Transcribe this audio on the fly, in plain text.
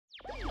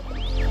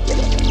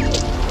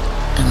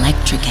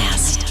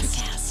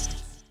Electricast.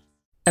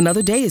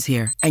 Another day is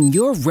here, and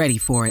you're ready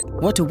for it.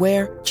 What to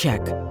wear?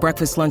 Check.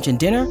 Breakfast, lunch, and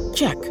dinner?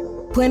 Check.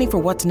 Planning for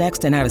what's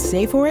next and how to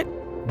save for it?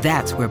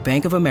 That's where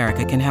Bank of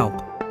America can help.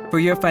 For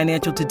your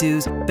financial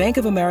to-dos, Bank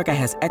of America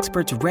has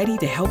experts ready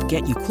to help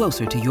get you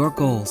closer to your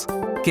goals.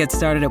 Get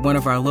started at one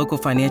of our local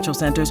financial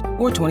centers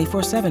or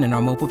 24/7 in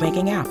our mobile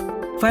banking app.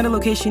 Find a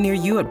location near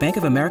you at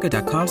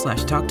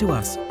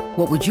bankofamerica.com/talktous.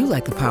 What would you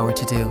like the power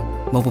to do?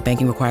 Mobile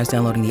banking requires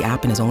downloading the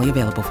app and is only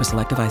available for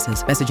select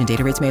devices. Message and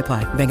data rates may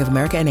apply. Bank of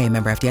America N.A.,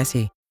 member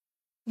FDIC.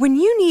 When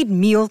you need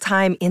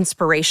mealtime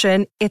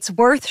inspiration, it's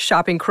worth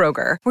shopping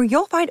Kroger, where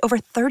you'll find over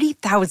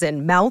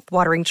 30,000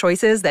 mouth-watering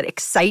choices that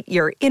excite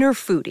your inner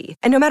foodie.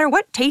 And no matter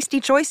what tasty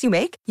choice you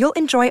make, you'll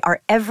enjoy our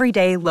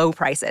everyday low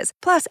prices,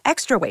 plus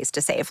extra ways to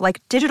save,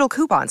 like digital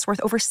coupons worth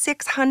over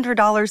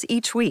 $600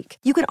 each week.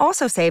 You can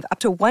also save up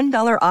to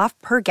 $1 off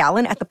per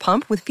gallon at the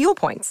pump with fuel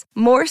points.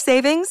 More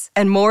savings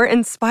and more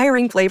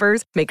inspiring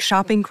flavors make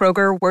shopping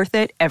Kroger worth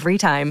it every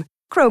time.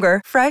 Kroger,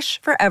 fresh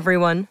for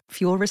everyone.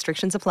 Fuel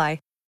restrictions apply.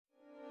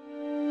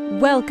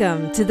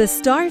 Welcome to the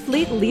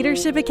Starfleet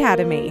Leadership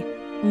Academy.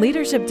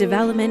 Leadership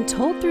development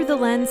told through the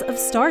lens of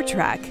Star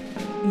Trek.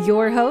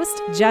 Your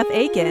host, Jeff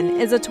Aiken,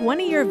 is a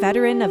 20-year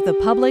veteran of the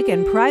public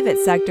and private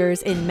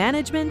sectors in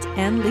management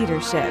and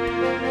leadership.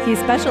 He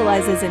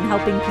specializes in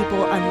helping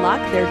people unlock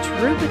their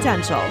true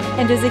potential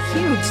and is a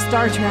huge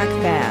Star Trek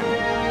fan.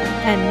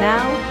 And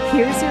now,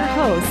 here's your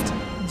host,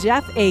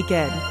 Jeff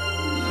Aiken.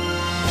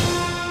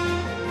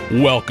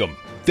 Welcome.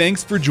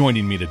 Thanks for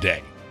joining me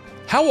today.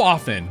 How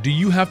often do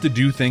you have to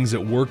do things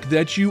at work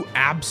that you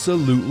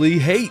absolutely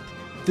hate?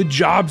 The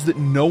jobs that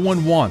no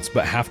one wants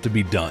but have to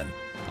be done.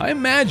 I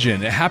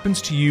imagine it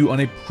happens to you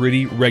on a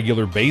pretty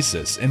regular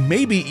basis, and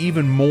maybe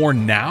even more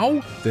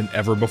now than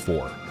ever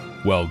before.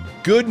 Well,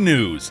 good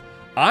news.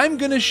 I'm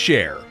going to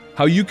share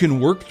how you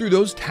can work through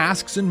those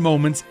tasks and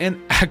moments and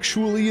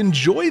actually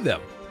enjoy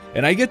them.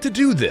 And I get to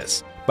do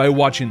this by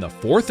watching the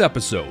 4th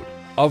episode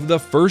of the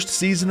 1st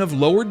season of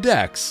Lower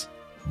Decks,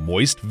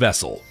 Moist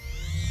Vessel.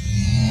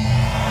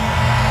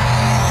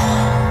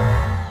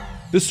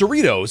 The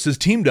Cerritos has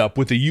teamed up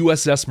with the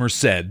USS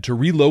Merced to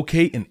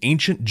relocate an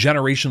ancient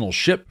generational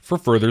ship for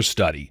further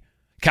study.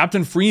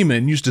 Captain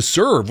Freeman used to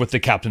serve with the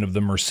captain of the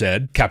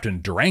Merced,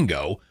 Captain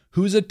Durango,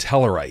 who's a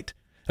Tellarite.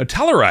 Now,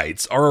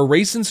 Tellarites are a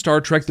race in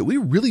Star Trek that we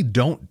really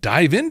don't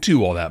dive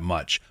into all that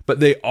much, but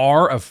they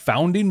are a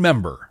founding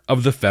member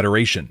of the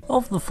Federation.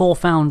 Of the 4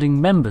 founding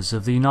members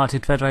of the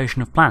United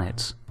Federation of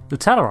Planets, the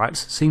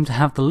Tellarites seem to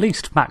have the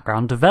least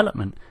background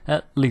development,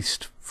 at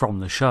least from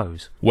the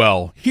shows.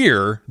 Well,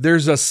 here,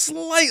 there's a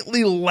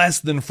slightly less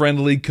than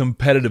friendly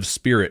competitive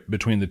spirit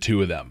between the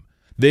two of them.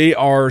 They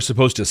are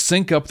supposed to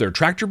sync up their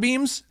tractor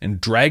beams and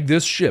drag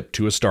this ship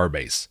to a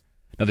starbase.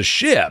 Now, the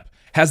ship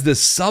has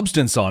this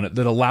substance on it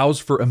that allows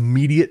for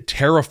immediate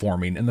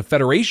terraforming, and the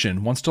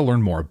Federation wants to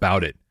learn more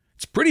about it.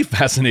 It's pretty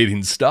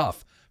fascinating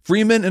stuff.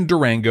 Freeman and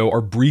Durango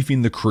are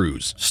briefing the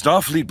crews.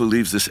 Starfleet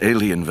believes this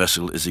alien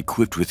vessel is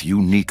equipped with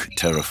unique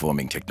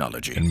terraforming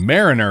technology. And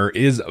Mariner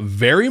is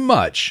very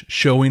much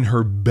showing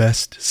her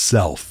best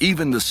self.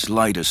 Even the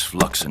slightest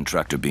flux in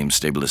tractor beam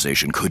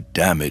stabilization could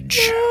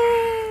damage.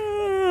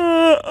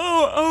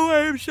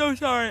 I'm so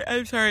sorry.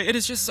 I'm sorry. It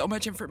is just so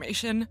much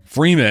information.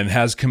 Freeman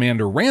has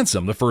Commander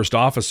Ransom, the first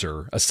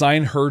officer,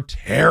 assign her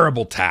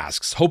terrible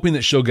tasks, hoping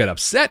that she'll get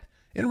upset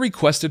and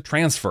request a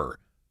transfer.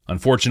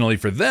 Unfortunately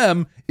for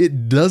them,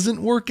 it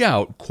doesn't work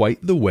out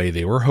quite the way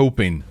they were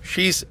hoping.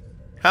 She's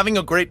having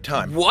a great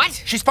time.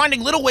 What? She's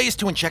finding little ways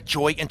to inject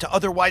joy into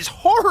otherwise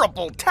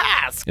horrible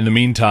tasks. In the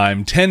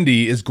meantime,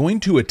 Tendi is going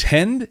to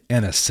attend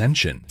an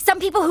ascension. Some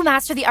people who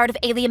master the art of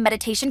alien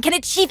meditation can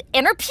achieve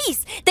inner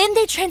peace. Then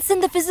they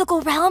transcend the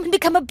physical realm and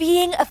become a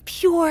being of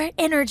pure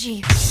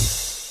energy.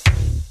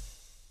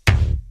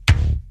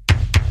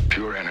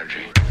 Pure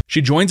energy.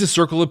 She joins a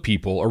circle of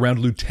people around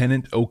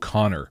Lieutenant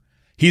O'Connor.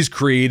 He's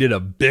created a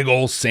big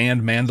old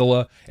sand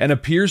mandala and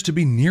appears to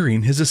be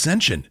nearing his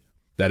ascension.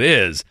 That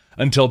is,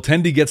 until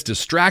Tendi gets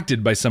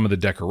distracted by some of the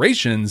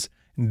decorations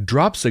and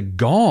drops a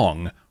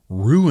gong,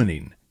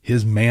 ruining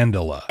his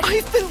mandala.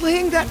 I've been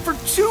laying that for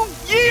 2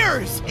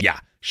 years! Yeah,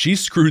 she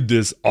screwed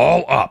this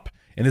all up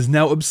and is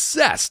now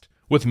obsessed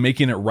with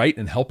making it right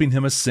and helping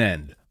him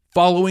ascend,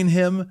 following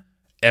him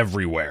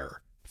everywhere.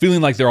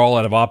 Feeling like they're all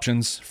out of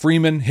options,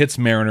 Freeman hits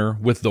Mariner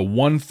with the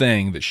one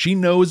thing that she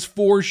knows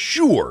for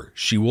sure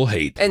she will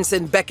hate.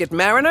 Ensign Beckett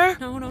Mariner?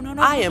 No.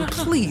 I am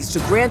pleased to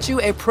grant you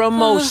a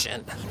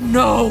promotion.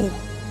 No!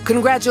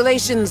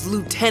 Congratulations,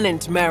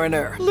 Lieutenant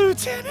Mariner.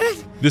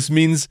 Lieutenant? This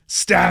means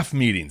staff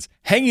meetings,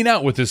 hanging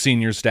out with the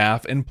senior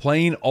staff, and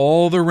playing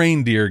all the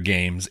reindeer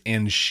games,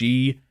 and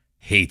she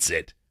hates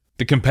it.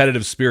 The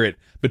competitive spirit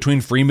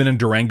between Freeman and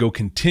Durango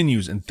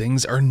continues, and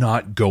things are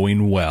not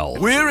going well.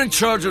 We're in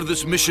charge of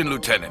this mission,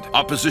 Lieutenant.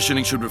 Our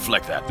positioning should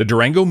reflect that. The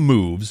Durango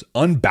moves,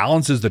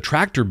 unbalances the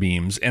tractor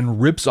beams,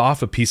 and rips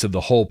off a piece of the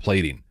hull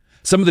plating.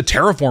 Some of the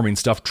terraforming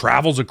stuff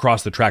travels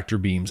across the tractor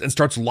beams and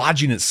starts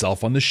lodging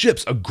itself on the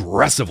ships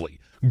aggressively,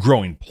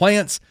 growing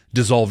plants,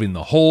 dissolving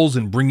the holes,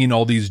 and bringing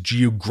all these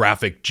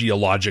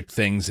geologic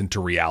things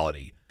into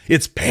reality.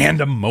 It's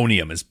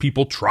pandemonium as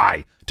people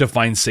try to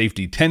find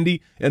safety.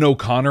 Tendi and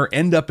O'Connor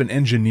end up in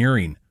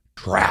engineering,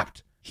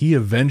 trapped. He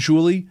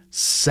eventually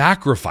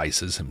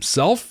sacrifices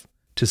himself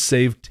to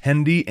save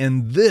Tendi,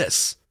 and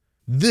this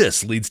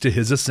leads to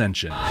his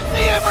ascension. The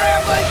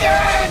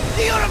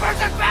universe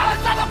is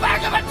balanced on the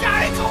back of a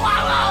giant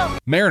koala!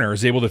 Mariner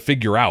is able to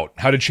figure out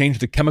how to change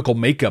the chemical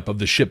makeup of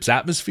the ship's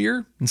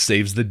atmosphere and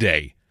saves the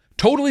day.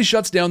 Totally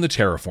shuts down the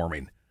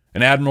terraforming.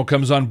 An admiral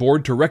comes on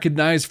board to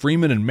recognize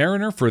Freeman and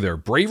Mariner for their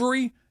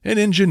bravery and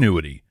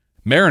ingenuity.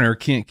 Mariner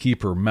can't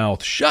keep her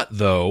mouth shut,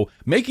 though,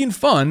 making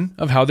fun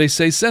of how they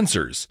say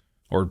sensors,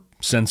 or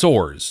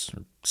sensors,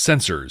 or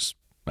sensors.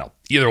 Well,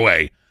 either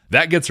way,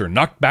 that gets her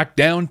knocked back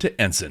down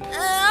to ensign.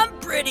 I'm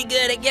pretty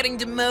good at getting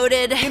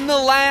demoted. In the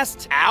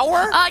last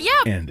hour?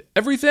 Yeah. And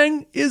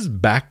everything is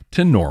back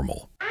to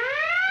normal.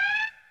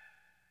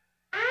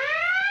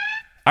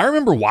 I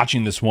remember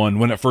watching this one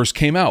when it first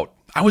came out.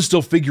 I was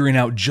still figuring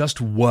out just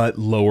what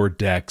Lower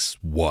Decks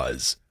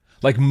was.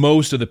 Like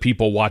most of the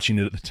people watching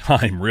it at the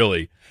time,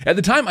 really. At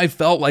the time, I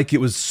felt like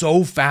it was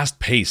so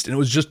fast-paced and it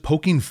was just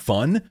poking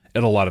fun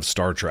at a lot of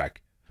Star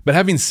Trek. But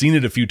having seen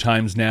it a few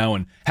times now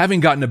and having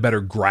gotten a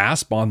better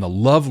grasp on the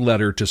love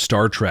letter to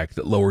Star Trek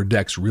that Lower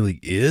Decks really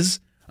is,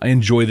 I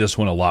enjoy this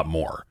one a lot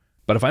more.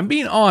 But if I'm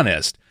being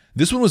honest,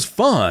 this one was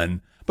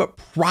fun, but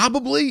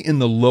probably in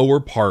the lower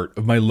part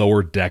of my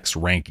Lower Decks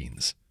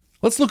rankings.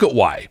 Let's look at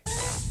why.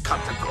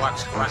 Come to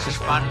Quark's Crush is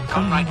fun.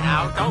 Come right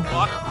now. Don't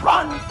walk.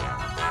 Run!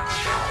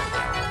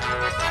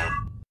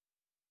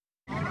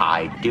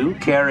 I do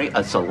carry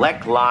a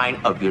select line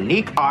of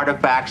unique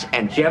artifacts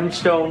and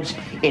gemstones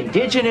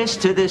indigenous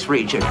to this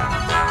region.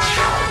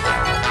 I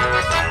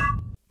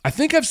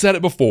think I've said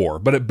it before,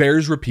 but it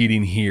bears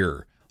repeating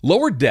here.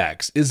 Lower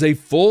Decks is a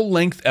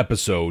full-length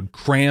episode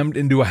crammed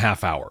into a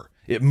half hour.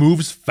 It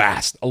moves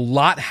fast, a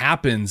lot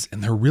happens,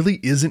 and there really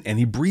isn't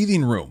any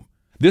breathing room.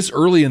 This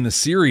early in the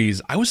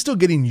series, I was still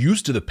getting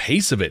used to the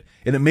pace of it,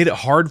 and it made it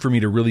hard for me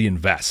to really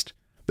invest.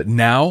 But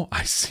now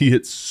I see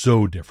it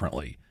so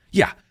differently.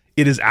 Yeah,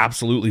 it is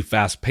absolutely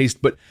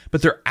fast-paced, but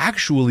there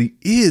actually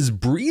is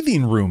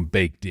breathing room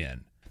baked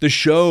in. The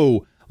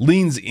show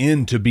leans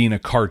into being a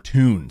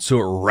cartoon, so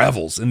it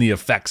revels in the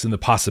effects and the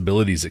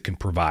possibilities it can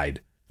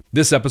provide.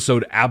 This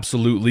episode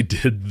absolutely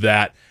did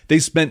that. They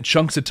spent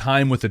chunks of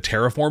time with the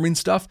terraforming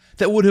stuff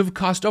that would have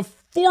cost a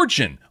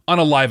fortune on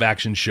a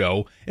live-action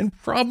show, and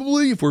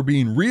probably, if we're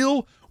being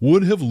real,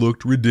 would have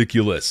looked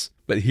ridiculous.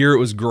 But here it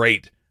was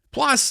great.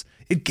 Plus,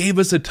 it gave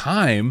us a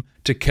time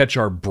to catch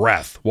our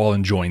breath while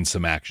enjoying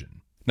some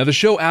action. Now, the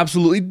show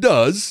absolutely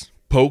does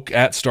poke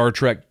at Star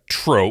Trek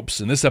tropes,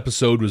 and this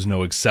episode was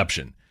no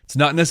exception. It's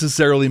not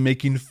necessarily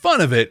making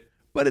fun of it,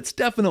 but it's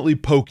definitely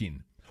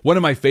poking. One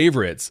of my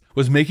favorites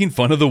was making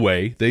fun of the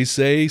way they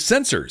say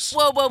sensors.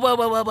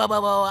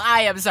 Whoa.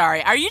 I am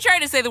sorry. Are you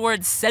trying to say the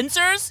word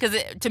sensors?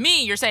 Because to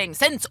me, you're saying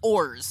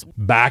sensors.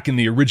 Back in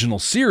the original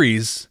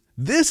series,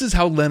 this is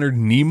how Leonard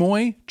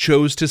Nimoy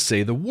chose to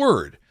say the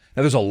word.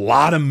 Now, there's a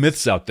lot of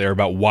myths out there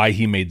about why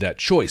he made that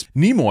choice.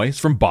 Nimoy is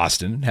from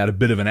Boston and had a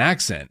bit of an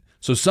accent.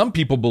 So some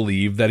people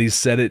believe that he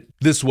said it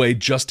this way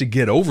just to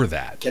get over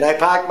that. Can I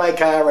park my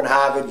car in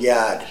Harvard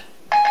Yard?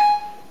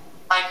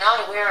 I'm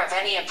not aware of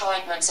any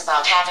appointments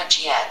about Harvard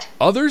yet.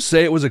 Others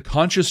say it was a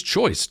conscious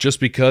choice just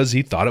because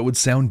he thought it would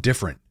sound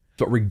different.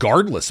 But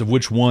regardless of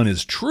which one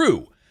is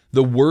true,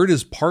 the word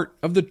is part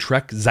of the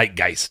Trek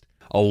zeitgeist.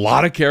 A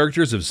lot of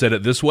characters have said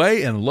it this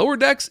way, and Lower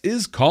Decks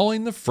is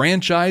calling the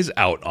franchise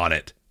out on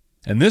it.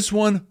 And this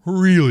one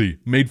really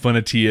made fun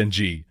of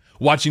TNG.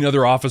 Watching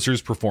other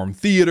officers perform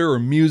theater or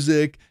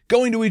music,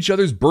 going to each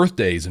other's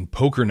birthdays and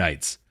poker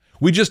nights.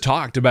 We just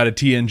talked about a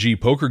TNG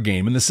poker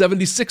game in the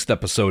 76th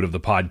episode of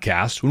the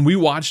podcast when we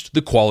watched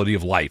The Quality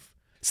of Life.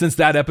 Since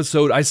that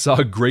episode, I saw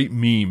a great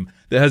meme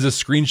that has a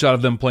screenshot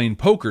of them playing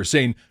poker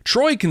saying,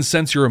 Troy can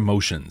sense your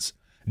emotions.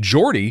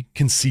 Geordi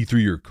can see through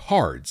your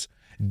cards.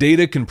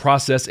 Data can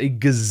process a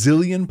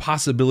gazillion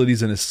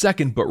possibilities in a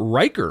second, but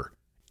Riker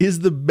is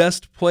the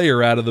best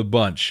player out of the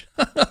bunch.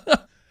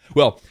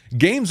 Well,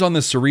 games on the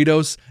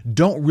Cerritos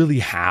don't really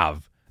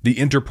have the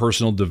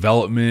interpersonal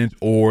development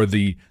or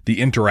the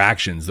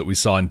interactions that we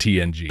saw in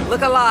TNG.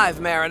 Look alive,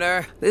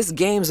 Mariner. This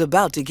game's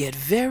about to get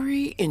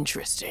very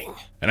interesting.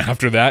 And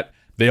after that,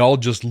 they all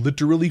just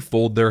literally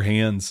fold their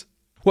hands.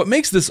 What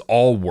makes this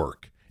all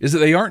work is that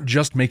they aren't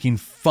just making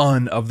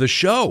fun of the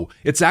show.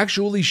 It's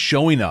actually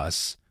showing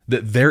us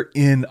that they're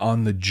in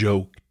on the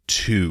joke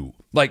too.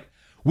 Like,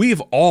 we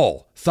have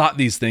all thought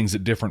these things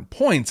at different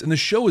points, and the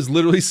show is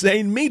literally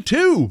saying, me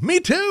too,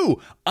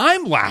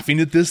 I'm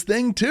laughing at this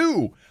thing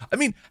too. I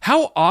mean,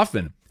 how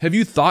often have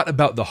you thought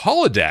about the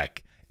holodeck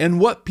and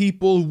what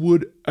people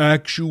would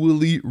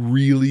actually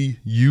really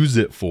use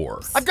it for?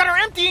 I've got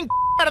her emptying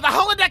out of the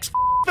holodeck's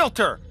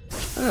filter.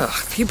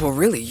 Ugh, people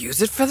really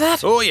use it for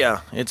that? Oh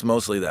yeah, it's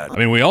mostly that. I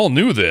mean, we all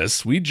knew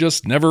this, we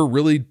just never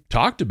really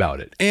talked about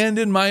it, and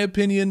in my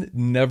opinion,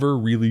 never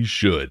really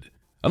should.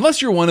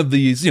 Unless you're one of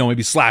these,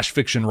 maybe slash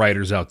fiction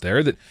writers out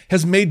there that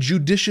has made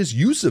judicious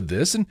use of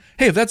this. And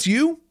hey, if that's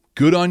you,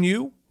 good on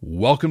you.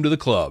 Welcome to the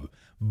club.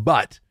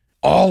 But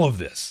all of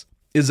this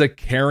is a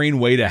caring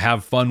way to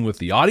have fun with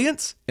the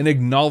audience and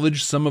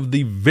acknowledge some of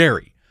the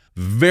very,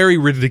 very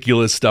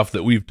ridiculous stuff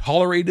that we've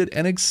tolerated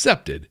and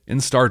accepted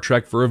in Star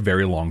Trek for a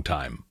very long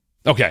time.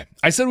 Okay,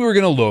 I said we were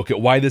going to look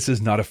at why this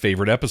is not a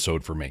favorite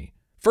episode for me.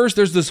 First,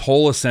 there's this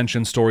whole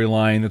Ascension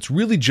storyline that's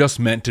really just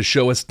meant to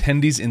show us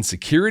Tendi's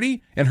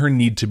insecurity and her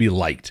need to be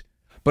liked.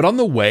 But on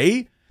the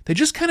way, they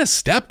just kind of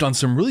stepped on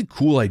some really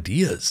cool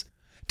ideas.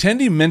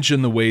 Tendi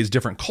mentioned the ways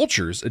different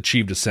cultures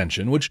achieved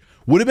ascension, which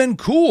would have been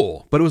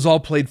cool, but it was all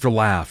played for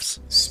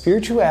laughs.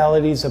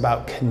 Spirituality is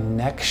about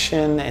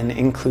connection and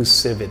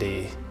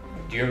inclusivity.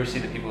 Do you ever see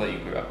the people that you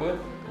grew up with?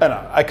 I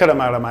know, I cut them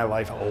out of my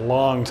life a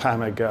long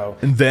time ago.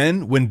 And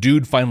then, when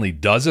Dude finally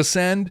does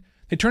ascend,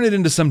 they turn it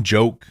into some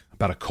joke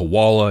about a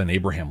koala and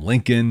Abraham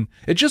Lincoln.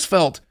 It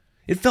felt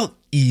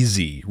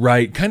easy,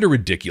 right? Kind of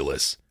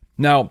ridiculous.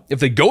 Now, if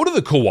they go to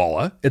the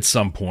koala at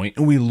some point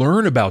and we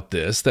learn about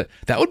this, that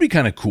would be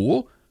kind of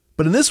cool.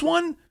 But in this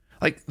one,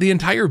 like the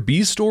entire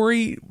B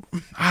story,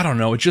 I don't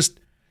know, it just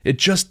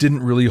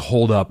didn't really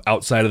hold up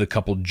outside of the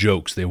couple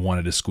jokes they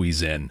wanted to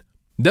squeeze in.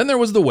 Then there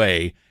was the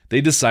way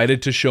they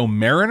decided to show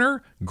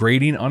Mariner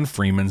grating on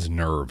Freeman's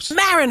nerves.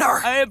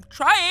 Mariner! I am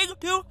trying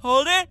to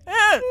hold it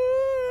in.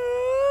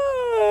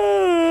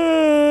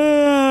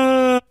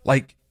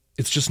 Like,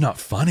 it's just not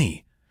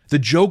funny. The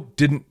joke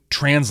didn't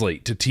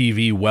translate to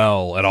TV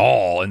well at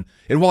all. And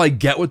while I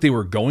get what they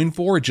were going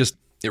for, it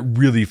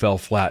really fell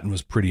flat and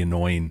was pretty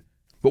annoying.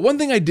 But one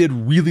thing I did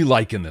really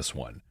like in this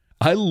one,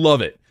 I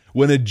love it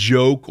when a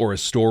joke or a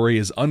story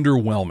is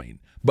underwhelming,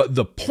 but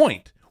the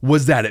point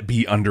was that it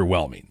be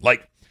underwhelming.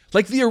 Like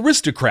the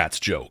Aristocrats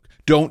joke.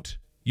 Don't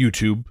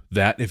YouTube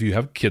that if you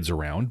have kids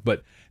around,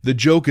 but the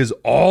joke is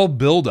all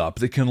build up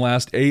that can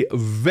last a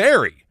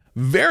very,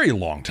 very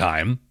long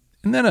time,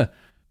 and then a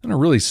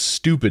really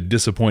stupid,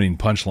 disappointing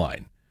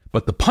punchline.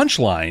 But the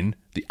punchline,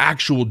 the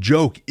actual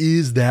joke,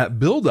 is that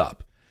build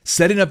up,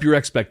 setting up your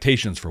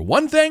expectations for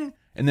one thing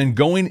and then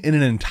going in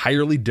an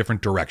entirely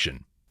different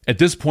direction. At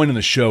this point in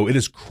the show, it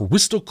is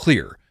crystal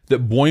clear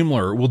that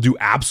Boimler will do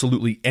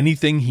absolutely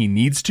anything he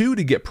needs to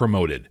get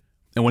promoted.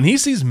 And when he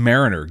sees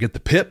Mariner get the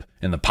pip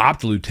and the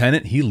pop to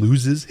lieutenant, he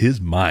loses his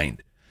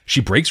mind.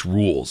 She breaks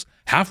rules,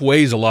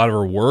 halfway's a lot of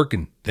her work,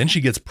 and then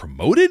she gets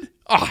promoted?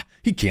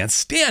 He can't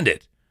stand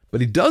it.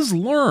 But he does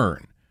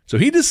learn. So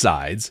he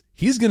decides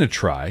he's going to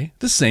try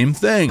the same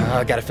thing.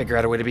 Gotta figure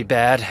out a way to be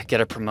bad, get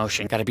a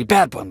promotion. Gotta be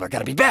bad, Boimler,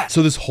 gotta be bad.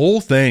 So this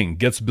whole thing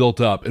gets built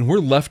up, and we're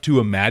left to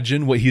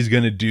imagine what he's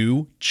going to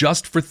do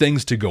just for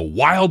things to go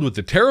wild with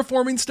the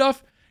terraforming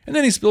stuff, and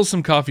then he spills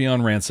some coffee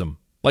on Ransom.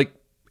 Like,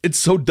 it's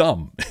so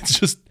dumb.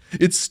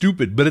 It's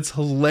stupid, but it's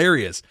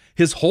hilarious.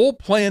 His whole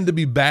plan to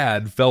be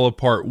bad fell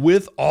apart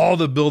with all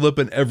the buildup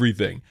and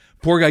everything.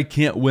 Poor guy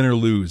can't win or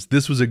lose.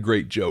 This was a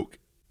great joke.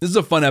 This is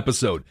a fun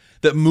episode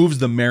that moves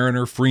the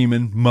Mariner,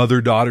 Freeman,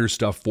 mother-daughter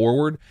stuff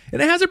forward,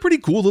 and it has a pretty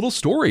cool little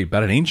story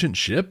about an ancient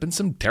ship and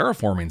some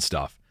terraforming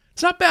stuff.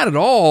 It's not bad at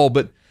all,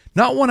 but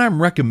not one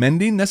I'm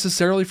recommending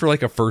necessarily for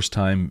like a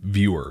first-time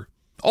viewer.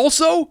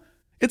 Also,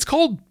 it's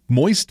called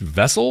Moist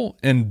Vessel,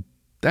 and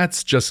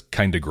that's just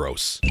kind of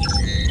gross.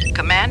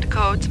 Command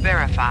codes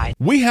verified.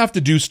 We have to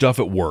do stuff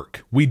at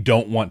work we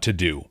don't want to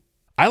do.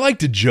 I like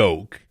to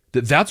joke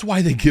that that's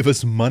why they give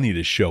us money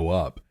to show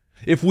up.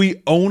 If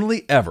we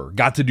only ever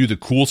got to do the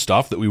cool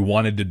stuff that we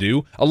wanted to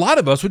do, a lot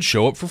of us would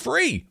show up for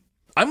free.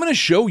 I'm going to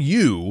show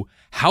you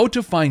how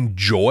to find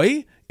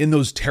joy in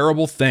those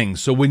terrible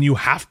things, so when you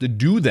have to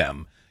do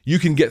them, you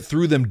can get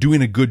through them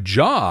doing a good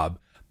job,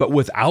 but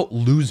without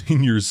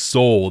losing your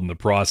soul in the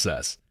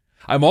process.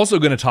 I'm also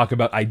going to talk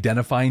about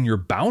identifying your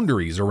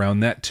boundaries around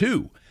that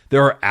too.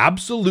 There are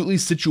absolutely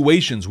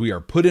situations we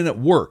are put in at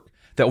work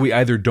that we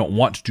either don't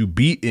want to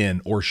be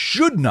in or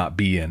should not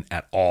be in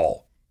at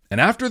all. And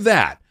after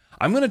that,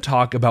 I'm going to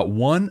talk about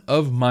one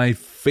of my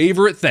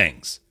favorite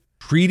things,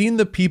 treating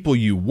the people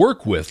you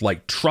work with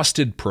like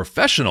trusted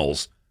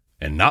professionals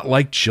and not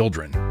like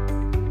children.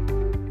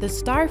 The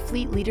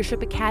Starfleet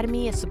Leadership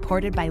Academy is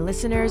supported by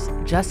listeners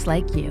just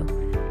like you.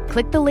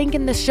 Click the link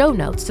in the show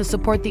notes to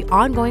support the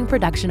ongoing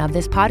production of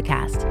this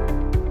podcast.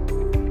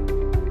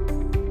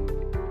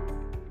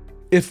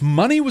 If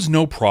money was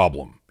no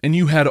problem and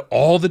you had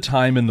all the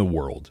time in the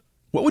world,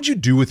 what would you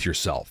do with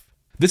yourself?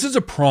 This is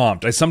a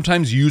prompt I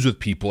sometimes use with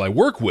people I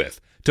work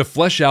with to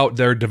flesh out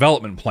their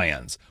development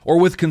plans, or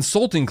with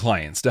consulting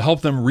clients to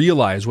help them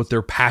realize what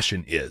their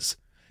passion is.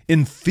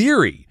 In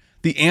theory,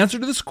 the answer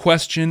to this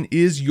question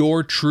is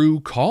your true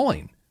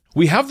calling.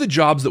 We have the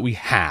jobs that we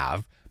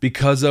have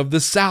because of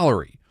the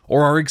salary,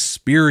 or our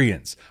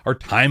experience, our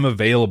time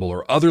available,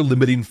 or other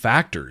limiting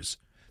factors.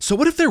 So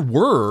what if there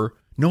were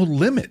no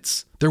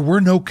limits? There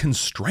were no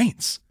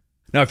constraints.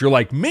 Now, if you're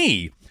like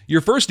me, your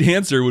first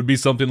answer would be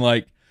something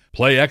like,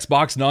 play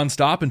Xbox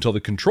nonstop until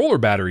the controller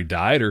battery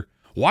died, or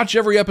watch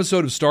every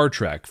episode of Star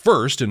Trek,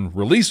 first in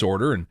release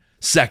order and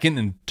second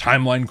in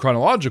timeline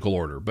chronological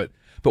order. But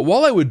But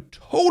while I would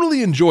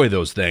totally enjoy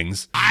those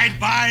things, I'd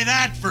buy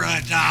that for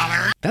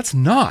 $1. that's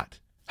not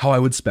how I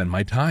would spend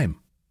my time.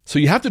 So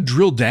you have to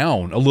drill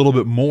down a little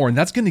bit more, and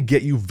that's going to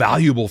get you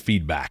valuable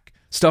feedback.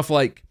 Stuff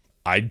like,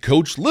 I'd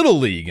coach Little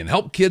League and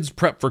help kids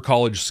prep for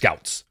college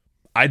scouts.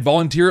 I'd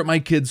volunteer at my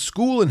kid's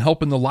school and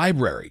help in the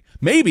library.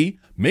 Maybe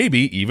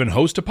even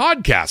host a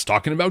podcast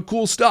talking about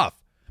cool stuff.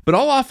 But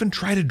I'll often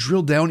try to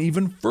drill down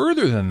even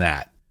further than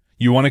that.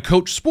 You want to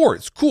coach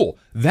sports? Cool.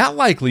 That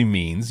likely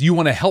means you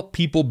want to help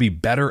people be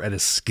better at a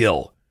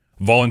skill.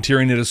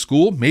 Volunteering at a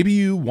school? Maybe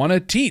you want to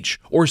teach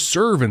or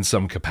serve in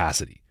some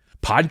capacity.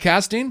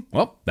 Podcasting?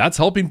 Well, that's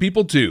helping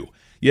people too.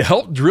 You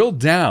help drill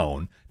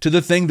down to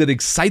the thing that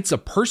excites a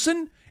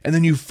person, and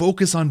then you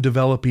focus on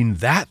developing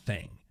that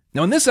thing.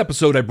 Now, in this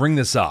episode, I bring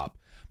this up.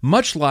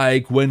 Much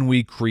like when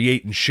we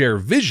create and share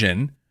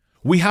vision,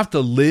 we have to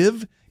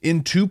live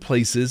in two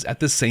places at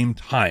the same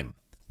time.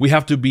 We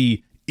have to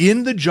be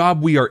in the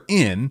job we are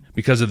in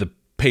because of the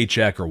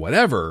paycheck or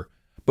whatever,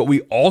 but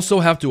we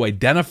also have to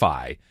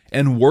identify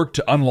and work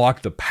to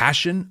unlock the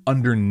passion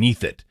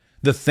underneath it,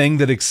 the thing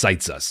that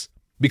excites us.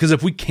 Because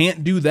if we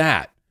can't do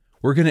that,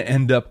 we're going to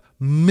end up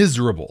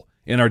miserable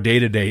in our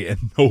day-to-day,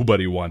 and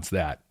nobody wants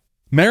that.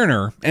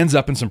 Mariner ends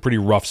up in some pretty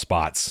rough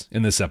spots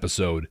in this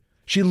episode.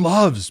 She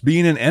loves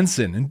being an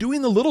ensign and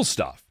doing the little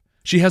stuff.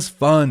 She has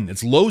fun,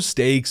 it's low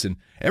stakes, and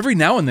every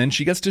now and then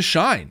she gets to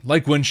shine,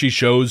 like when she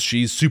shows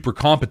she's super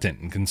competent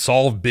and can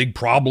solve big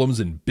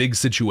problems in big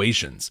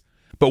situations.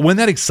 But when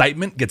that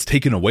excitement gets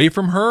taken away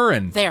from her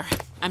and... There,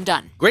 I'm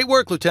done. Great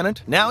work,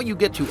 Lieutenant. Now you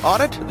get to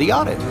audit the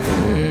audit.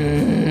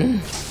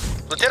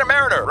 Lieutenant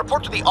Mariner,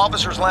 report to the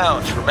officers'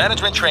 lounge for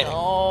management training.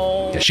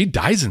 Yeah, she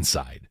dies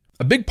inside.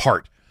 A big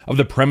part of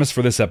the premise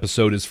for this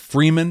episode is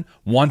Freeman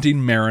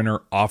wanting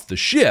Mariner off the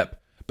ship,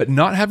 but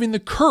not having the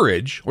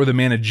courage or the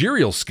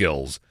managerial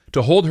skills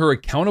to hold her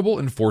accountable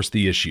and force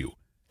the issue.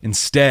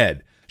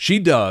 Instead, she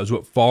does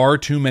what far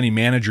too many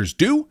managers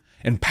do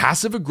and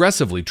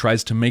passive-aggressively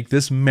tries to make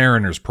this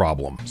Mariner's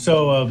problem.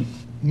 So,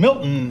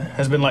 Milton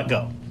has been let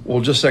go.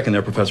 Well, just a second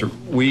there, Professor.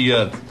 We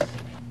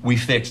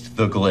fixed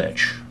the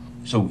glitch.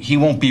 So he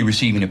won't be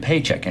receiving a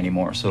paycheck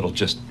anymore, so it'll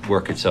just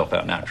work itself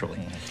out naturally.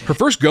 Her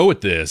first go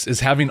at this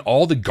is having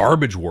all the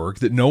garbage work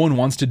that no one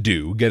wants to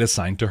do get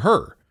assigned to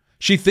her.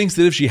 She thinks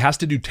that if she has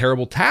to do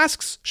terrible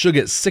tasks, she'll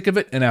get sick of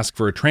it and ask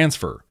for a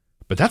transfer.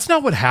 But that's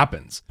not what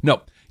happens.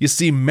 No, you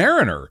see,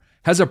 Mariner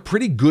has a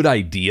pretty good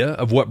idea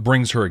of what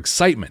brings her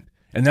excitement,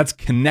 and that's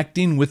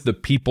connecting with the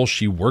people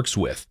she works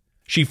with.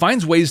 She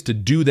finds ways to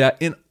do that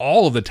in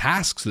all of the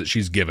tasks that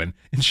she's given,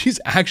 and she's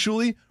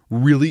actually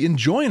really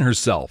enjoying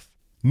herself.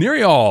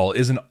 Nirial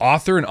is an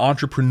author and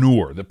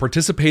entrepreneur that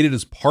participated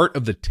as part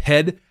of the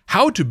TED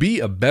How to Be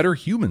a Better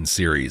Human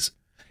series.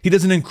 He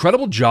does an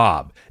incredible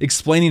job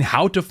explaining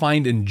how to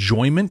find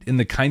enjoyment in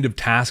the kind of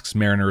tasks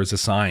Mariner is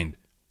assigned.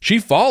 She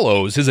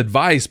follows his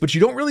advice, but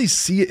you don't really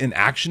see it in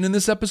action in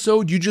this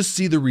episode, you just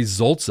see the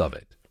results of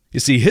it. You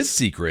see, his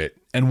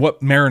secret, and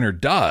what Mariner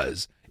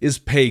does, is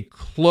pay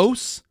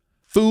close,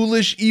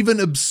 foolish,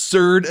 even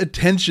absurd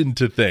attention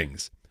to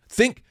things.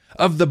 Think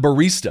of the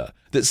barista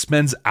that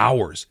spends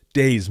hours,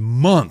 days,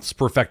 months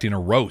perfecting a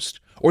roast,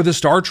 or the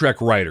Star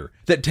Trek writer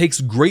that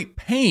takes great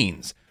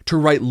pains to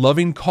write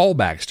loving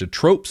callbacks to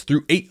tropes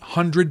through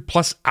 800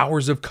 plus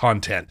hours of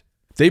content.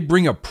 They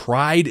bring a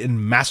pride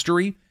in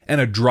mastery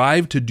and a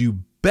drive to do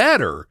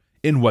better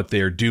in what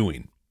they are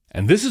doing.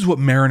 And this is what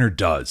Mariner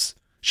does.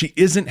 She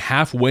isn't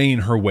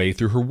halfwaying her way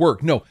through her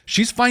work. No,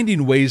 she's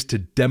finding ways to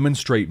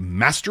demonstrate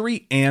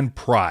mastery and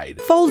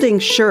pride. Folding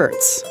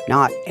shirts,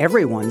 not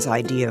everyone's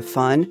idea of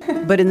fun,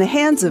 but in the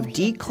hands of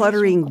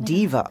decluttering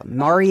diva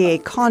Marie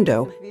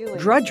Kondo,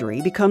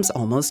 drudgery becomes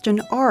almost an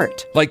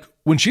art. Like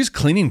when she's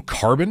cleaning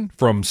carbon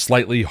from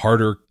slightly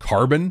harder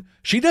carbon,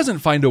 she doesn't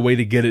find a way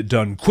to get it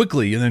done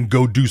quickly and then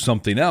go do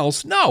something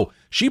else. No,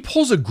 she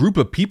pulls a group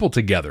of people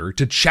together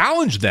to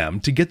challenge them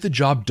to get the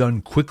job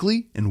done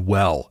quickly and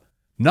well.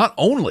 Not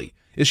only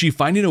is she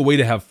finding a way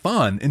to have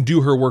fun and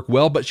do her work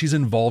well, but she's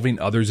involving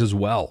others as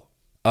well.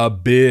 A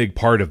big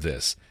part of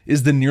this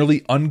is the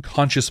nearly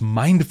unconscious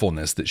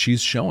mindfulness that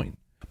she's showing.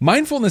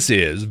 Mindfulness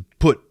is,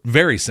 put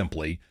very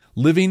simply,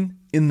 living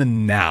in the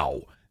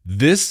now,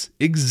 this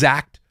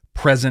exact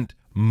present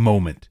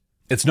moment.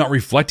 It's not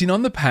reflecting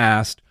on the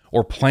past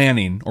or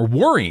planning or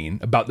worrying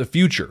about the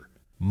future.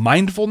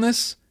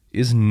 Mindfulness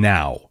is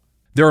now.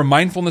 There are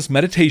mindfulness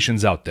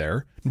meditations out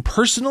there, and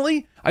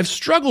personally, I've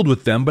struggled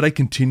with them, but I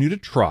continue to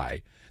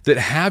try, that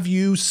have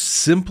you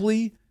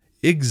simply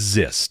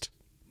exist.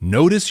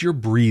 Notice your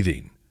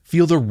breathing.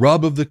 Feel the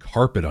rub of the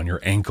carpet on your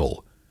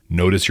ankle.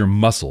 Notice your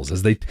muscles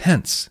as they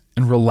tense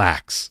and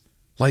relax.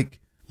 Like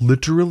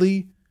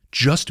literally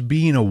just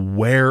being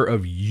aware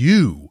of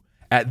you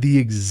at the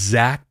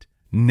exact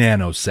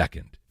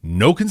nanosecond.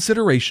 No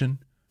consideration,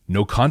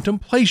 no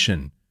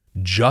contemplation,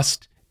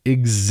 just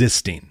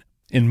existing.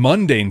 In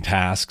mundane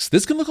tasks,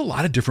 this can look a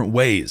lot of different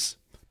ways.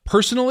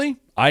 Personally,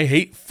 I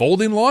hate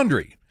folding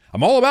laundry.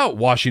 I'm all about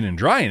washing and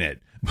drying it,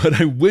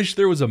 but I wish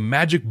there was a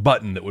magic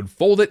button that would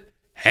fold it,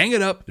 hang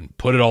it up, and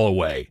put it all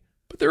away.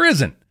 But there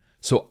isn't.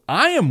 So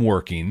I am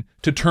working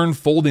to turn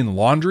folding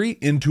laundry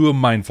into a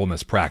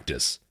mindfulness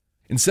practice.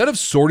 Instead of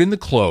sorting the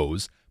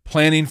clothes,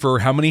 planning for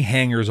how many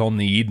hangers I'll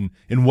need and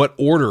in what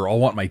order I'll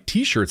want my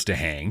t-shirts to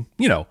hang,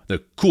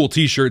 the cool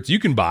t-shirts you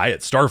can buy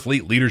at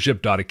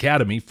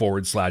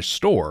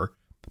starfleetleadership.academy/store.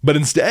 But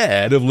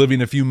instead of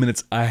living a few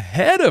minutes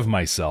ahead of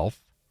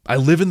myself, I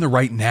live in the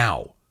right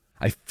now.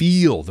 I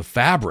feel the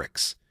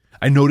fabrics.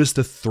 I notice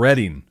the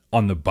threading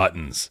on the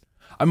buttons.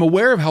 I'm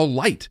aware of how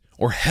light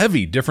or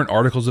heavy different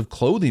articles of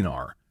clothing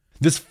are.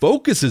 This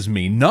focuses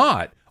me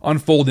not on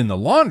folding the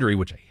laundry,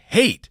 which I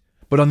hate,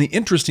 but on the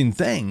interesting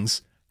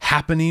things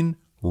happening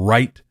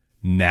right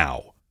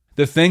now.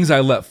 The things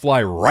I let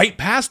fly right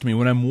past me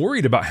when I'm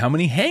worried about how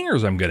many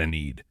hangers I'm going to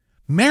need.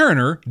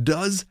 Mariner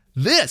does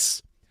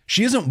this.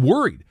 She isn't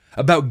worried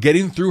about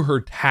getting through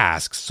her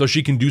tasks so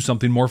she can do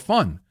something more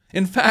fun.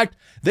 In fact,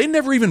 they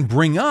never even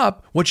bring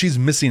up what she's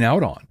missing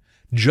out on,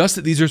 just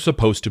that these are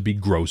supposed to be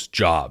gross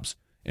jobs.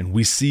 And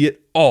we see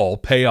it all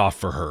pay off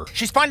for her.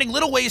 She's finding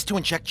little ways to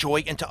inject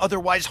joy into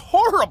otherwise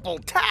horrible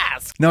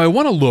tasks. Now I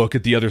want to look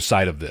at the other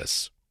side of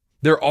this.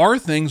 There are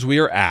things we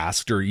are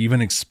asked or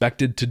even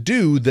expected to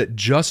do that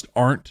just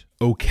aren't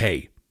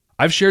okay.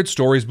 I've shared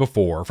stories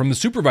before from the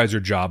supervisor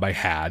job I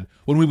had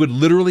when we would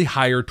literally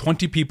hire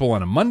 20 people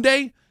on a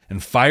Monday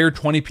and fire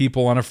 20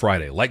 people on a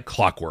Friday, like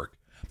clockwork.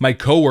 My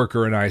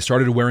coworker and I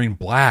started wearing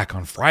black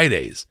on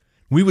Fridays.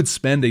 We would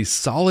spend a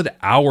solid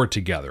hour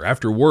together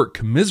after work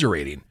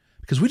commiserating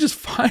because we just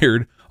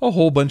fired a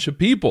whole bunch of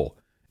people.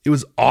 It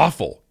was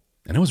awful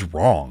and it was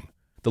wrong.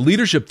 The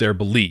leadership there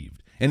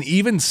believed and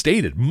even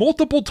stated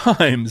multiple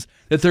times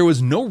that there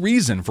was no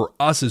reason for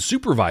us as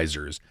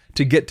supervisors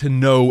to get to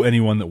know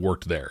anyone that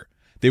worked there.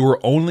 They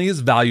were only as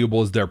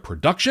valuable as their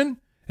production,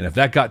 and if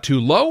that got too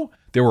low,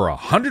 there were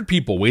 100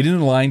 people waiting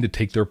in line to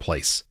take their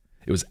place.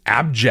 It was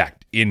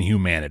abject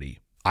inhumanity.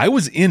 I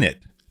was in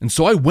it, and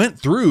so I went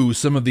through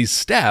some of these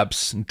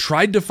steps and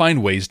tried to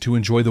find ways to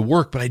enjoy the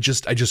work, but I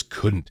just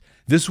couldn't.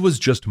 This was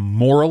just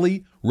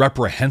morally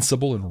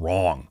reprehensible and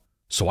wrong.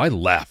 So I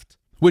left,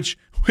 which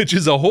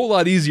is a whole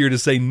lot easier to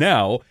say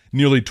now,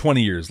 nearly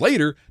 20 years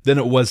later, than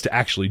it was to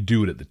actually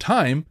do it at the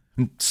time.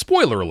 And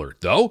spoiler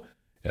alert, though,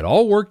 it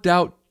all worked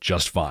out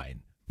just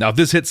fine. Now, if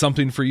this hit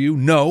something for you,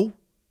 no,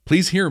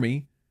 please hear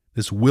me.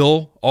 This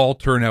will all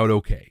turn out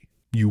okay.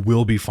 You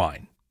will be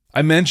fine.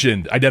 I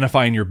mentioned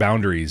identifying your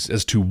boundaries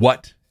as to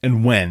what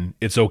and when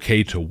it's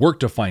okay to work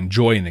to find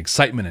joy and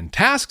excitement in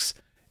tasks,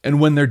 and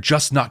when they're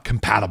just not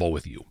compatible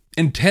with you.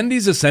 In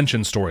Tendy's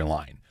Ascension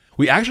storyline,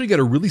 we actually get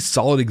a really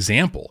solid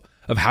example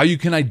of how you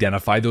can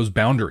identify those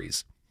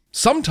boundaries.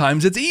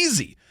 Sometimes it's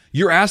easy.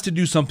 You're asked to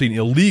do something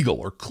illegal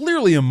or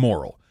clearly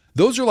immoral.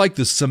 Those are like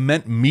the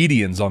cement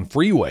medians on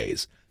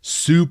freeways,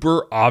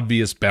 super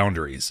obvious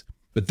boundaries.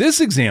 But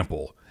this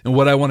example, and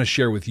what I want to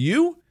share with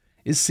you,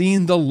 is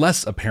seeing the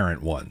less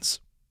apparent ones.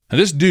 Now,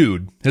 this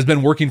dude has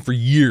been working for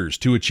years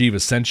to achieve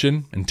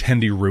Ascension, and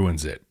Tendy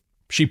ruins it.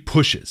 She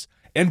pushes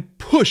and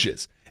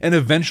pushes, and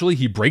eventually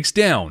he breaks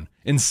down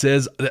and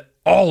says that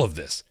all of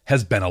this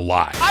has been a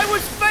lie. I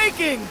was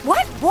faking!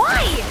 What?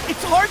 Why?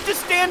 It's hard to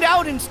stand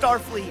out in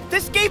Starfleet.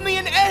 This gave me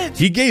an edge.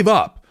 He gave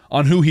up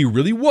on who he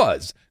really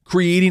was,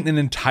 creating an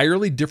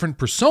entirely different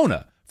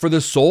persona for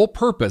the sole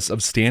purpose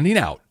of standing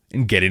out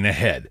and getting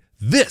ahead.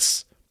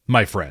 This,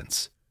 my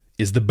friends,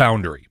 is the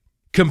boundary.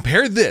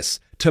 Compare this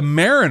to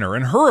Mariner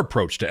and her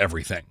approach to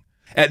everything.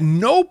 At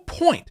no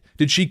point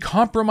did she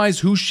compromise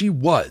who she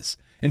was,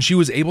 and she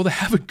was able to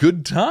have a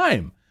good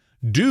time.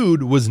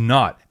 Dude was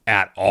not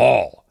at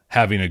all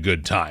having a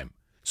good time.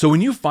 So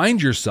when you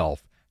find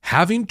yourself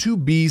having to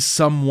be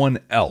someone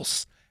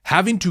else,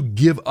 having to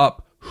give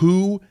up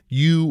who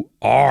you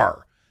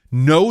are,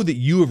 know that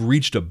you have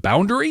reached a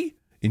boundary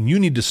and you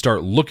need to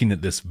start looking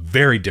at this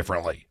very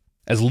differently.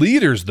 As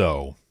leaders,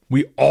 though,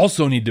 we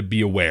also need to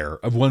be aware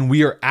of when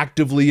we are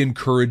actively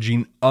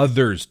encouraging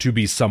others to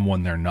be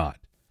someone they're not.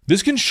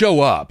 This can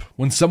show up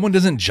when someone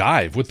doesn't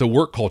jive with the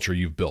work culture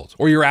you've built,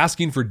 or you're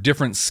asking for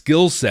different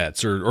skill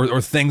sets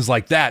or things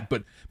like that,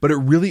 but it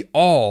really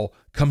all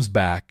comes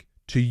back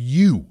to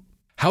you.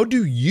 How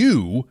do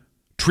you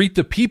treat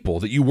the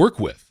people that you work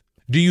with?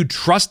 Do you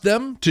trust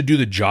them to do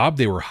the job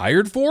they were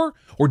hired for?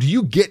 Or do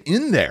you get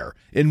in there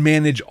and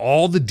manage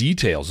all the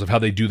details of how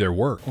they do their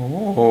work?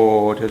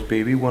 Oh, does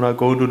baby want to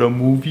go to the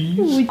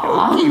movies?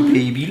 Okay,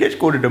 baby, let's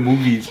go to the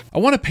movies. I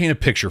want to paint a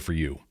picture for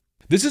you.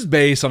 This is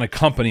based on a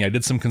company I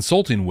did some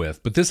consulting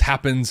with, but this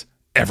happens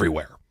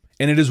everywhere.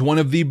 And it is one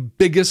of the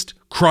biggest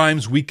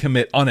crimes we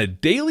commit on a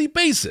daily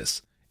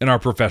basis in our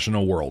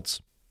professional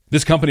worlds.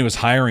 This company was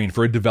hiring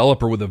for a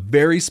developer with a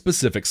very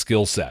specific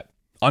skill set.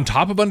 On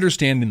top of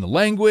understanding the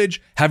language,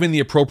 having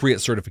the appropriate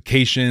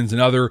certifications and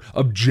other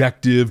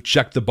objective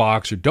check the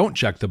box or don't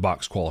check the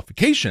box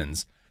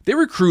qualifications, they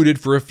recruited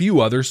for a few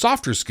other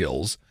softer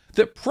skills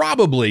that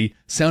probably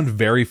sound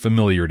very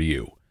familiar to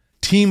you.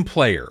 Team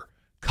player,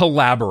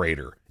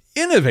 collaborator,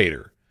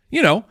 innovator.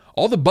 You know,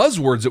 all the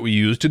buzzwords that we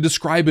use to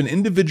describe an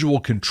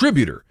individual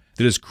contributor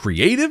that is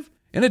creative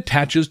and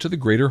attaches to the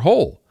greater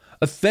whole.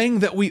 A thing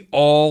that we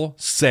all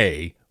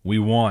say we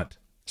want.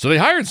 So they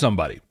hired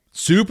somebody,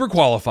 super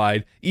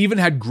qualified, even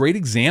had great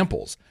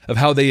examples of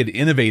how they had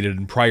innovated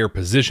in prior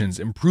positions,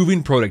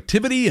 improving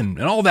productivity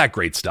and all that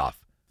great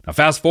stuff. Now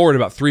fast forward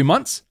about 3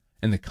 months,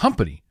 and the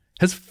company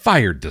has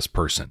fired this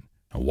person.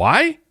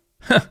 Why?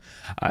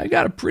 I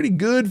got a pretty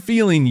good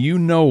feeling you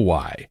know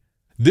why.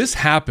 This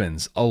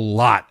happens a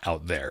lot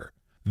out there.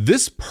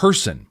 This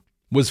person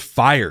was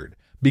fired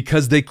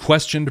because they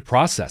questioned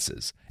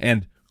processes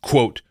and,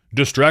 quote,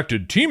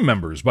 distracted team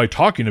members by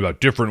talking about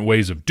different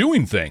ways of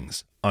doing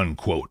things,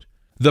 unquote.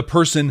 The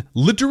person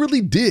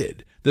literally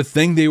did the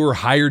thing they were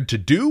hired to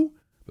do,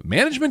 but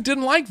management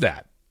didn't like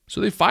that, so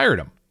they fired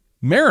him.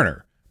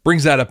 Mariner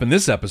brings that up in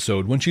this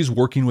episode when she's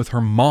working with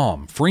her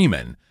mom,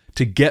 Freeman,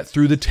 to get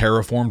through the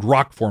terraformed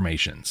rock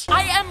formations.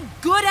 I am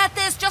good at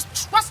this,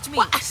 just trust me.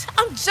 What?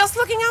 I'm just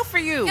looking out for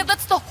you. Yeah,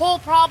 that's the whole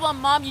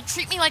problem, Mom. You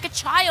treat me like a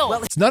child.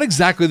 Well, it's not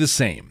exactly the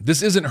same.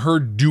 This isn't her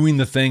doing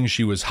the thing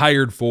she was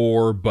hired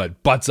for,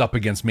 but butts up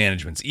against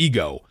management's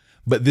ego.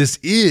 But this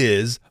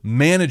is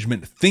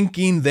management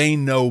thinking they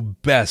know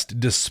best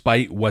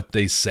despite what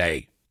they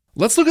say.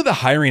 Let's look at the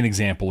hiring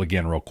example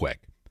again real quick.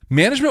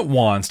 Management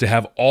wants to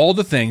have all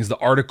the things the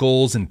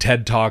articles and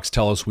TED Talks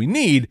tell us we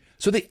need,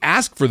 so they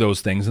ask for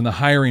those things in the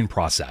hiring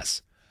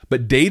process.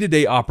 But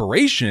day-to-day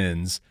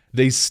operations,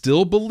 they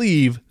still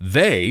believe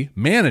they,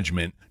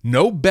 management,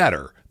 know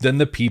better than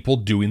the people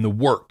doing the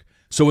work.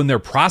 So when their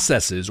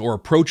processes or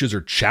approaches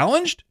are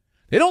challenged,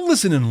 they don't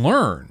listen and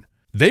learn.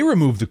 They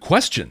remove the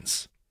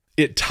questions.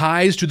 It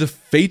ties to the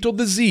fatal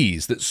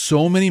disease that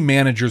so many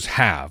managers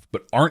have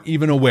but aren't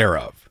even aware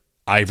of,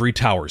 ivory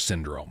tower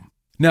syndrome.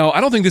 Now,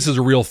 I don't think this is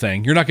a real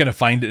thing. You're not going to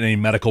find it in any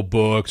medical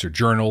books or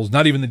journals,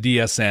 not even the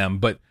DSM,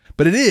 but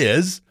it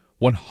is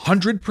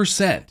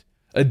 100%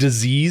 a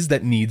disease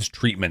that needs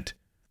treatment.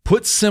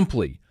 Put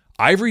simply,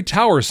 ivory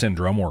tower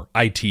syndrome, or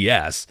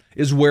ITS,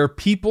 is where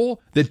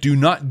people that do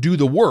not do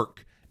the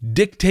work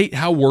dictate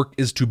how work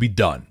is to be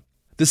done.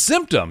 The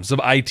symptoms of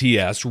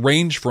ITS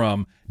range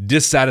from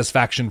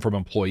dissatisfaction from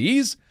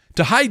employees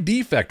to high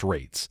defect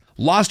rates,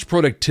 lost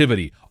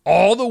productivity,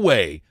 all the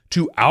way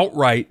to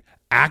outright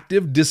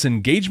active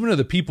disengagement of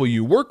the people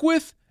you work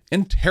with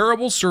and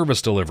terrible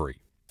service delivery.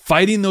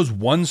 Fighting those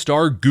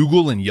 1-star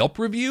Google and Yelp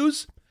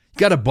reviews?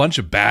 Got a bunch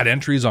of bad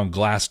entries on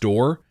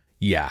Glassdoor?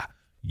 Yeah,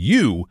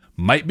 you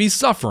might be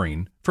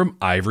suffering from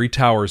ivory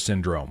tower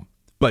syndrome.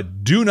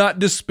 But do not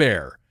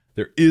despair.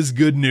 There is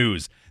good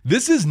news.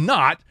 This is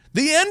not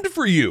the end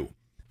for you.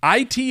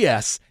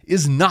 ITS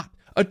is not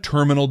a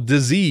terminal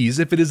disease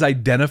if it is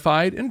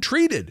identified and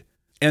treated.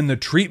 And the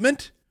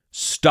treatment?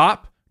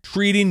 Stop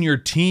treating your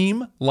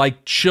team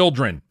like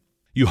children.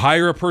 You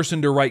hire a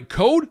person to write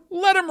code?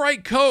 Let them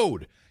write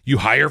code. You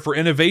hire for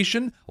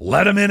innovation?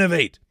 Let them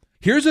innovate.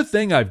 Here's a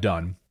thing I've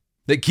done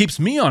that keeps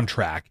me on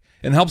track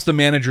and helps the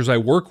managers I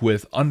work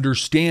with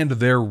understand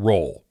their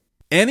role.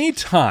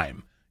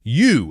 Anytime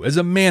you, as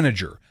a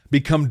manager,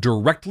 become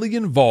directly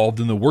involved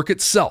in the work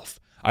itself,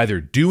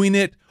 either doing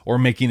it or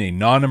making a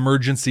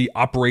non-emergency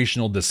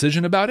operational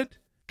decision about it,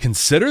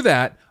 consider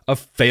that a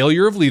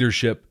failure of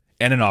leadership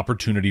and an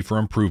opportunity for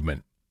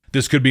improvement.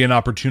 This could be an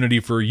opportunity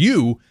for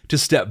you to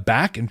step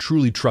back and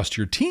truly trust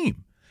your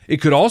team. It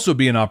could also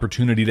be an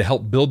opportunity to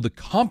help build the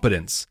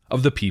competence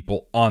of the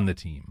people on the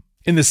team.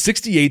 In the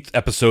 68th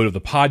episode of the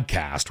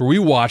podcast, where we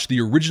watched the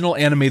original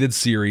animated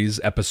series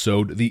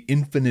episode, The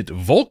Infinite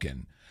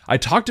Vulcan, I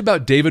talked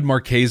about David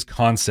Marquet's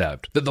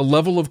concept that the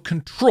level of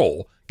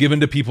control given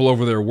to people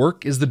over their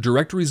work is the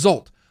direct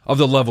result of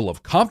the level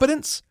of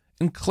competence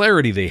and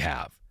clarity they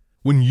have.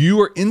 When you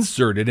are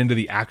inserted into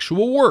the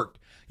actual work,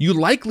 you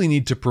likely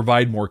need to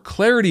provide more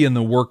clarity in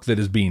the work that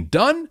is being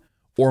done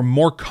or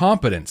more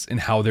competence in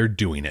how they're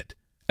doing it.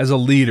 As a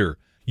leader,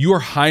 you are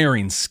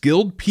hiring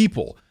skilled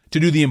people to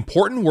do the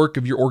important work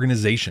of your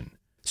organization.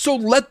 So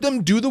let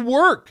them do the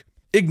work.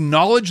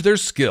 Acknowledge their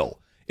skill.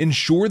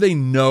 Ensure they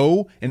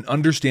know and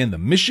understand the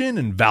mission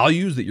and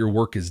values that your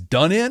work is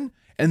done in,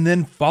 and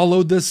then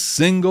follow the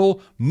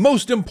single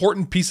most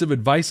important piece of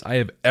advice I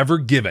have ever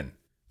given.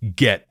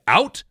 Get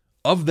out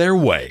of their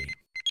way.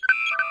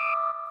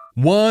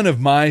 One of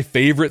my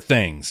favorite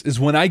things is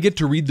when I get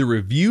to read the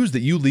reviews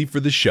that you leave for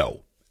the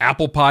show.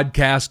 Apple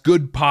Podcasts,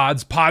 Good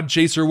Pods,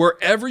 Podchaser,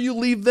 wherever you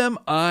leave them,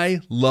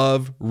 I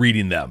love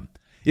reading them.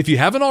 If you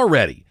haven't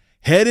already,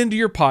 head into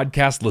your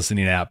podcast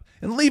listening app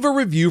and leave a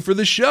review for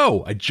the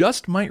show. I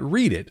just might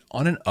read it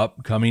on an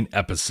upcoming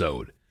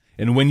episode.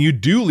 And when you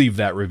do leave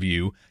that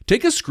review,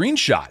 take a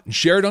screenshot and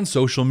share it on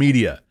social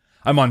media.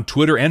 I'm on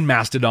Twitter and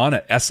Mastodon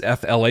at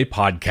SFLA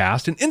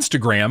Podcast and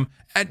Instagram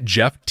at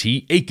Jeff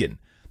T. Aiken.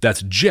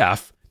 That's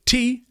Jeff,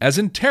 T as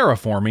in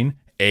terraforming,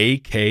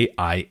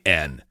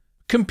 A-K-I-N.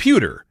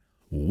 Computer,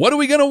 what are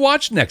we going to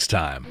watch next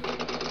time?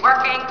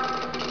 Working.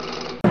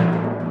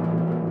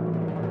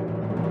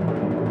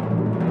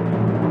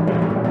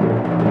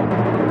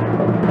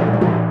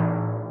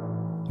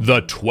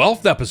 The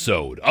 12th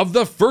episode of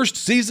the first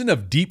season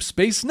of Deep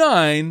Space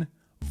Nine,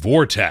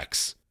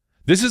 Vortex.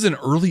 This is an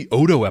early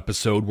Odo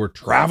episode where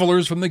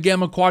travelers from the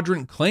Gamma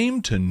Quadrant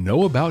claim to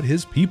know about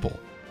his people.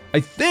 I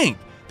think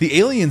The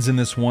aliens in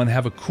this one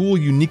have a cool,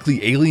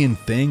 uniquely alien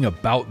thing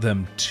about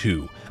them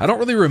too. I don't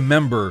really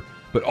remember,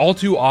 but all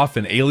too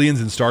often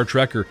aliens in Star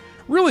Trek are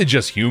really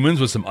just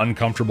humans with some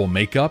uncomfortable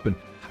makeup, and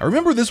I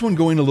remember this one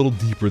going a little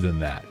deeper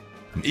than that.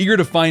 I'm eager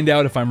to find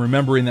out if I'm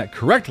remembering that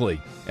correctly,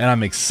 and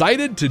I'm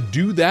excited to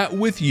do that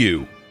with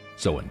you.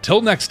 So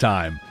until next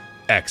time,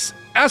 ex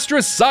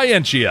Astra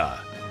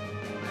Scientia!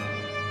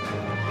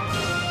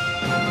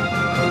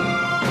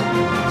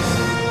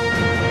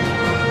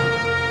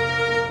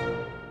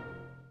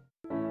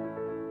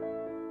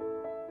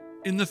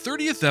 In the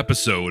 30th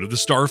episode of the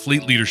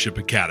Starfleet Leadership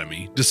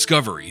Academy,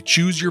 Discovery,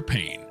 Choose Your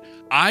Pain,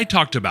 I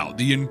talked about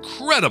the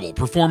incredible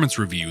performance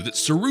review that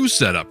Saru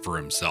set up for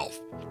himself.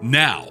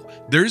 Now,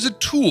 there's a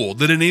tool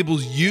that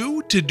enables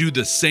you to do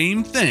the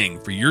same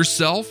thing for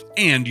yourself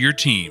and your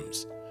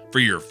teams. For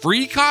your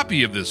free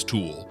copy of this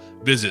tool,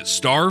 visit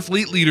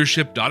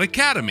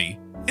starfleetleadership.academy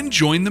and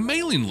join the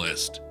mailing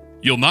list.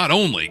 You'll not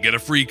only get a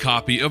free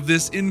copy of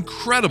this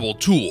incredible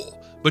tool,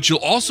 but you'll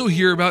also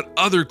hear about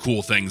other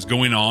cool things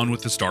going on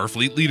with the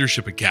Starfleet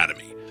Leadership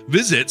Academy.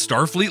 Visit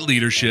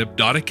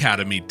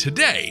starfleetleadership.academy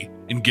today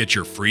and get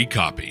your free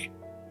copy.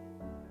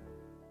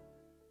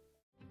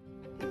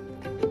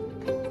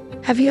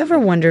 Have you ever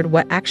wondered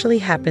what actually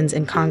happens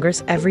in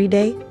Congress every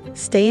day?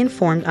 Stay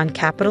informed on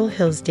Capitol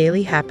Hill's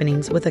daily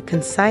happenings with a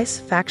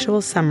concise,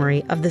 factual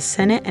summary of the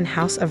Senate and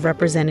House of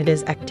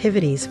Representatives'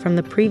 activities from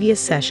the previous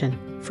session,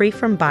 free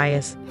from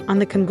bias, on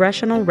the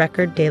Congressional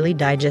Record Daily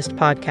Digest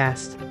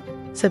podcast.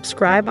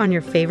 Subscribe on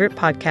your favorite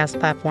podcast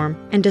platform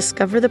and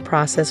discover the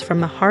process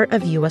from the heart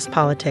of U.S.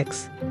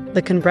 politics.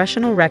 The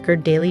Congressional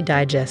Record Daily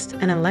Digest,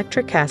 an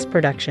Electricast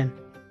production.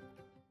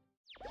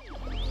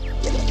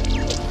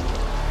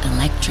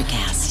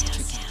 Electricast.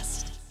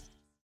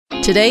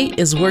 Today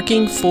is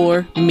working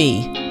for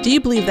me. Do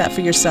you believe that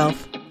for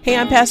yourself? Hey,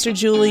 I'm Pastor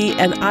Julie,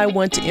 and I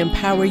want to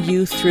empower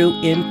you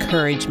through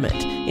encouragement.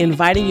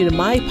 Inviting you to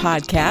my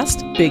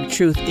podcast, Big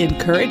Truth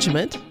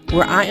Encouragement,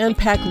 where I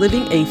unpack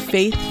living a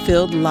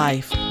faith-filled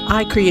life.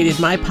 I created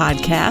my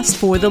podcast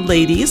for the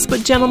ladies,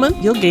 but gentlemen,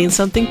 you'll gain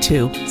something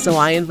too. So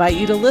I invite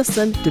you to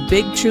listen to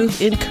Big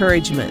Truth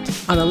Encouragement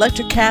on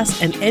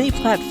Electricast and any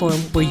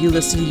platform where you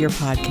listen to your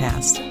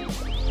podcast.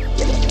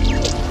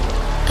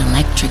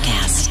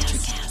 Electricast.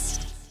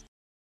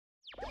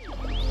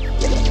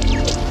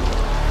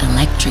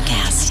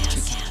 Electricast.